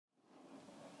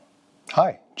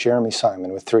Hi, Jeremy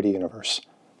Simon with 3D Universe.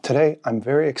 Today, I'm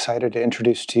very excited to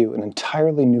introduce to you an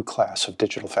entirely new class of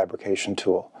digital fabrication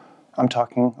tool. I'm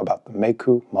talking about the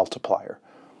Mayku Multiplier.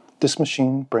 This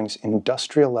machine brings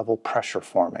industrial-level pressure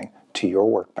forming to your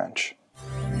workbench.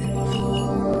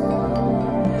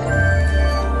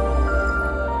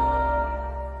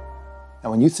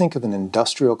 Now, when you think of an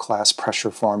industrial-class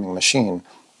pressure-forming machine,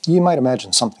 you might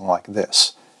imagine something like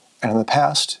this. And in the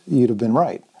past, you'd have been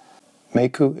right.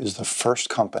 Mayku is the first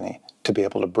company to be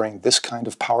able to bring this kind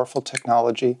of powerful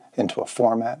technology into a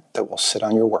format that will sit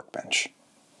on your workbench.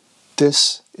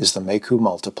 This is the Mayku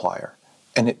Multiplier,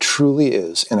 and it truly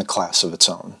is in a class of its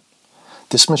own.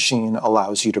 This machine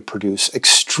allows you to produce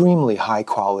extremely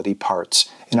high-quality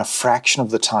parts in a fraction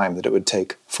of the time that it would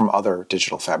take from other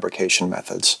digital fabrication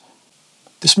methods.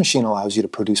 This machine allows you to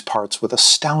produce parts with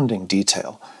astounding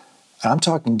detail, and I'm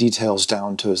talking details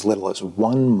down to as little as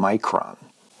 1 micron.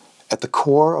 At the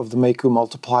core of the Mayku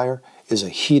Multiplier is a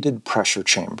heated pressure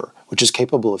chamber, which is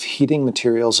capable of heating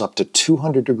materials up to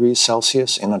 200 degrees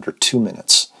Celsius in under 2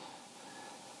 minutes.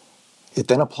 It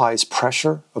then applies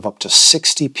pressure of up to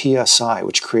 60 psi,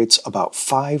 which creates about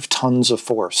 5 tons of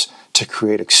force to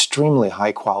create extremely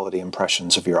high-quality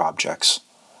impressions of your objects.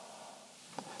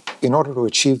 In order to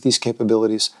achieve these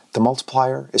capabilities, the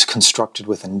multiplier is constructed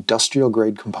with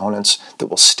industrial-grade components that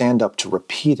will stand up to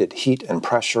repeated heat and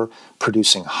pressure,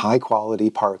 producing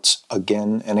high-quality parts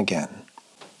again and again.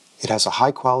 It has a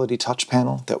high-quality touch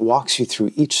panel that walks you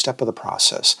through each step of the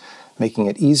process, making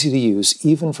it easy to use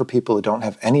even for people who don't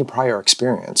have any prior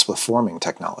experience with forming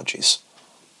technologies.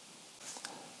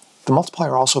 The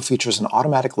multiplier also features an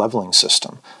automatic leveling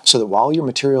system, so that while your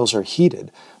materials are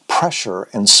heated, pressure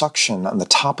and suction on the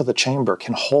top of the chamber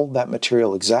can hold that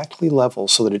material exactly level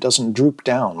so that it doesn't droop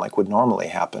down like would normally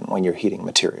happen when you're heating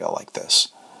material like this.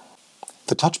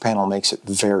 The touch panel makes it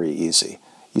very easy.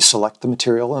 You select the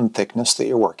material and thickness that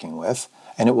you're working with,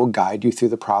 and it will guide you through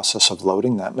the process of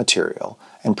loading that material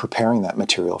and preparing that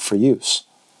material for use.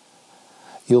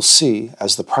 You'll see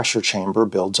as the pressure chamber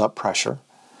builds up pressure,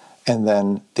 and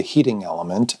then the heating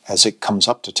element as it comes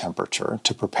up to temperature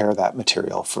to prepare that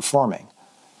material for forming.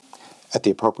 At the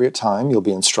appropriate time, you'll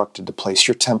be instructed to place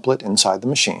your template inside the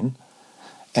machine,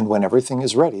 and when everything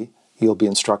is ready, you'll be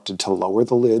instructed to lower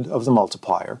the lid of the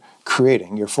multiplier,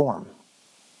 creating your form.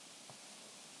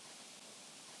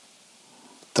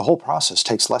 The whole process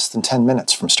takes less than 10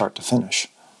 minutes from start to finish.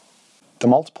 The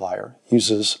multiplier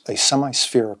uses a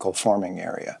semi-spherical forming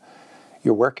area.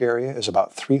 Your work area is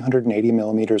about 380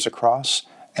 millimeters across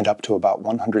and up to about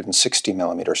 160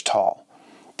 millimeters tall.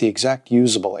 The exact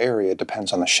usable area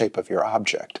depends on the shape of your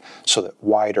object, so that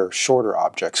wider, shorter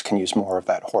objects can use more of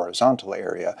that horizontal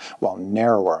area, while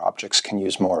narrower objects can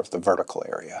use more of the vertical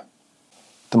area.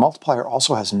 The multiplier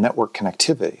also has network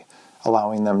connectivity,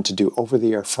 allowing them to do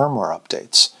over-the-air firmware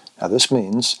updates. Now this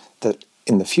means that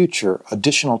in the future,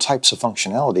 additional types of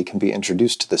functionality can be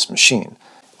introduced to this machine.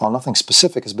 While nothing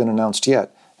specific has been announced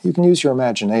yet, you can use your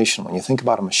imagination. When you think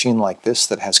about a machine like this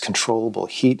that has controllable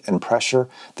heat and pressure,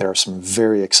 there are some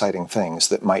very exciting things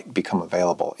that might become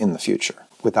available in the future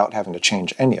without having to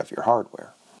change any of your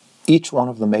hardware. Each one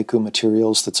of the Mayku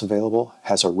materials that's available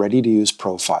has a ready-to-use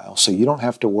profile, so you don't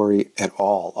have to worry at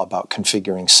all about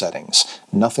configuring settings.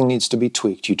 Nothing needs to be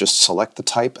tweaked. You just select the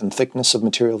type and thickness of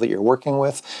material that you're working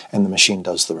with, and the machine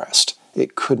does the rest.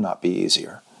 It could not be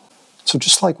easier. So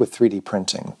just like with 3D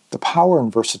printing, the power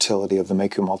and versatility of the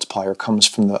Mayku Multiplier comes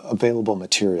from the available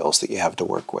materials that you have to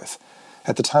work with.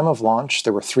 At the time of launch,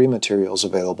 there were 3 materials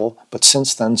available, but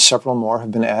since then several more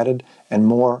have been added and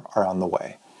more are on the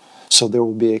way. So there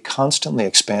will be a constantly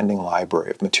expanding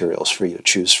library of materials for you to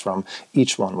choose from,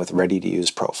 each one with ready-to-use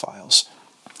profiles.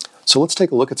 So let's take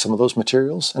a look at some of those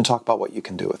materials and talk about what you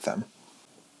can do with them.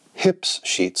 HIPS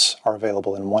sheets are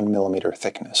available in 1 millimeter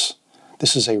thickness.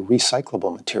 This is a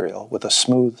recyclable material with a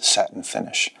smooth satin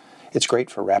finish. It's great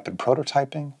for rapid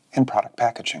prototyping and product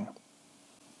packaging.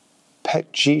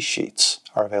 PET-G sheets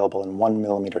are available in 1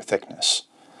 millimeter thickness.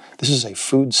 This is a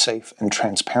food-safe and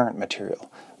transparent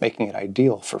material, making it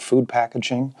ideal for food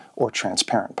packaging or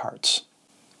transparent parts.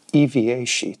 EVA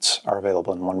sheets are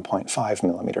available in 1.5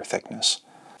 millimeter thickness.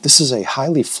 This is a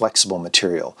highly flexible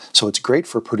material, so it's great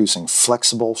for producing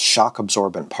flexible,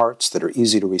 shock-absorbent parts that are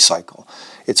easy to recycle.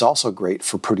 It's also great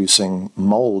for producing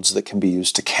molds that can be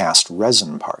used to cast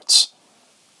resin parts.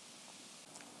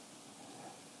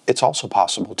 It's also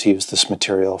possible to use this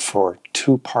material for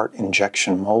 2-part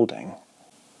injection molding.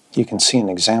 You can see an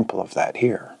example of that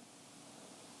here.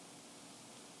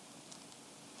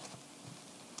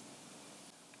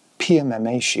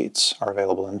 PMMA sheets are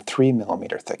available in 3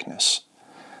 millimeter thickness.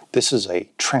 This is a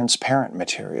transparent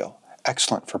material,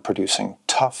 excellent for producing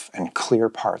tough and clear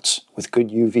parts with good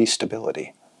UV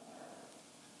stability.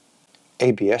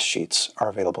 ABS sheets are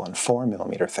available in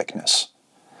 4mm thickness.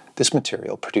 This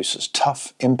material produces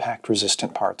tough,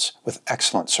 impact-resistant parts with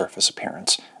excellent surface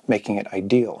appearance, making it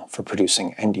ideal for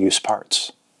producing end-use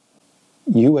parts.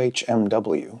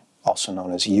 UHMW, also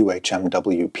known as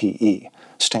UHMWPE,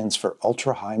 stands for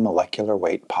Ultra-High Molecular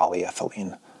Weight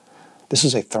Polyethylene. This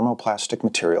is a thermoplastic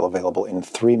material available in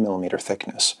 3mm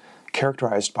thickness,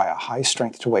 characterized by a high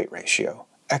strength-to-weight ratio,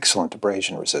 excellent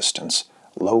abrasion resistance,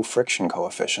 low friction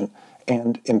coefficient,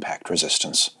 and impact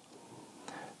resistance.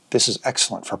 This is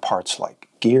excellent for parts like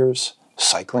gears,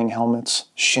 cycling helmets,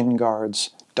 shin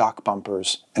guards, dock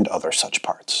bumpers, and other such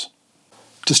parts.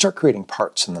 To start creating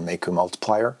parts in the Mayku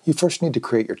Multiplier, you first need to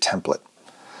create your template.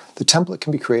 The template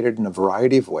can be created in a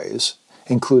variety of ways,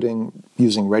 including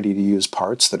using ready-to-use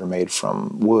parts that are made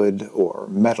from wood or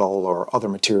metal or other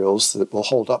materials that will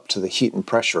hold up to the heat and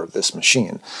pressure of this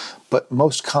machine, but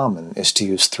most common is to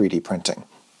use 3D printing.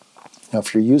 Now,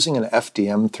 if you're using an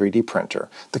FDM 3D printer,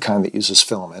 the kind that uses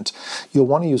filament, you'll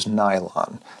want to use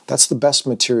nylon. That's the best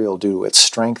material due to its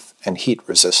strength and heat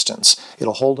resistance.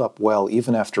 It'll hold up well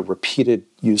even after repeated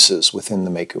uses within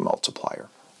the Mayku Multiplier.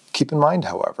 Keep in mind,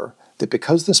 however, that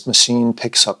because this machine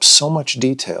picks up so much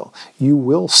detail, you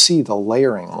will see the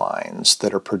layering lines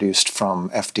that are produced from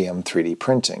FDM 3D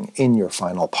printing in your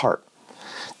final part.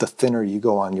 The thinner you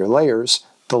go on your layers,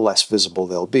 the less visible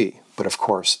they'll be. But of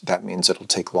course, that means it'll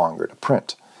take longer to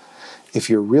print. If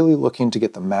you're really looking to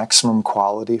get the maximum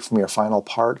quality from your final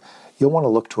part, you'll want to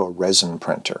look to a resin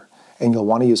printer. And you'll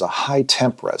want to use a high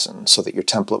temp resin so that your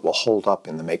template will hold up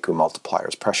in the Mayku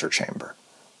Multiplier's pressure chamber.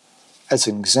 As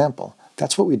an example,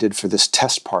 that's what we did for this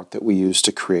test part that we used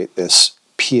to create this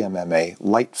PMMA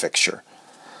light fixture.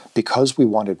 Because we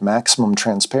wanted maximum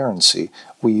transparency,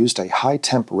 we used a high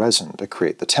temp resin to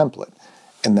create the template,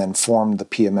 and then formed the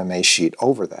PMMA sheet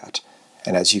over that.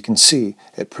 And as you can see,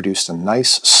 it produced a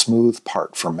nice, smooth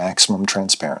part for maximum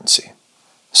transparency.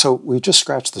 So we've just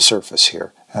scratched the surface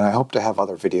here, and I hope to have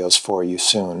other videos for you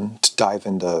soon to dive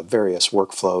into various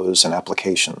workflows and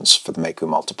applications for the Mayku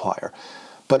Multiplier.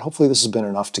 But hopefully this has been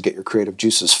enough to get your creative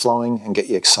juices flowing and get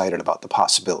you excited about the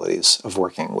possibilities of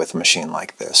working with a machine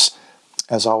like this.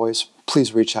 As always,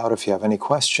 please reach out if you have any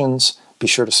questions. Be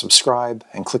sure to subscribe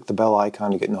and click the bell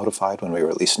icon to get notified when we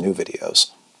release new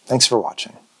videos. Thanks for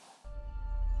watching.